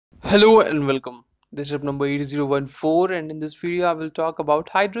Hello and welcome. This is number 8014 and in this video I will talk about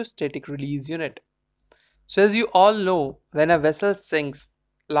Hydrostatic Release Unit. So as you all know, when a vessel sinks,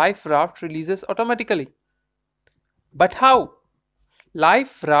 life raft releases automatically. But how?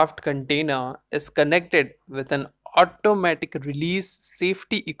 Life raft container is connected with an automatic release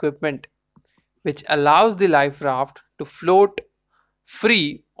safety equipment which allows the life raft to float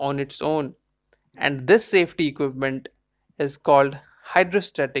free on its own, and this safety equipment is called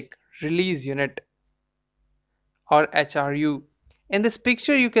Hydrostatic Release Unit or HRU. In this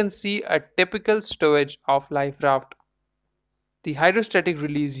picture, you can see a typical stowage of life raft. The hydrostatic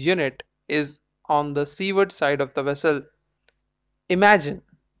release unit is on the seaward side of the vessel. Imagine,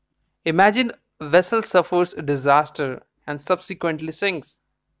 imagine vessel suffers a disaster and subsequently sinks.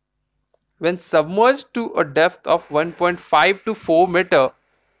 When submerged to a depth of 1.5 to 4 meter,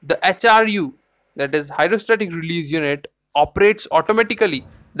 the HRU, that is hydrostatic release unit, operates automatically.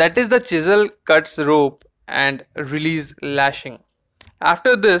 That is the chisel cuts rope and release lashing.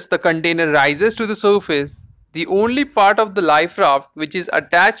 After this, the container rises to the surface. The only part of the life raft which is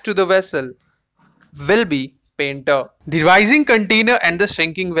attached to the vessel will be painter. The rising container and the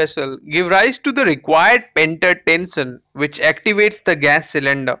shrinking vessel give rise to the required painter tension which activates the gas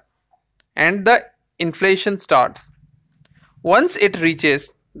cylinder and the inflation starts once it reaches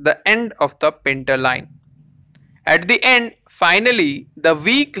the end of the painter line. At the end, finally, the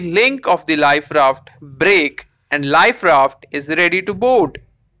weak link of the life raft break and life raft is ready to board.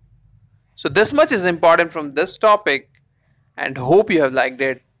 So this much is important from this topic and hope you have liked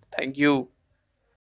it. Thank you.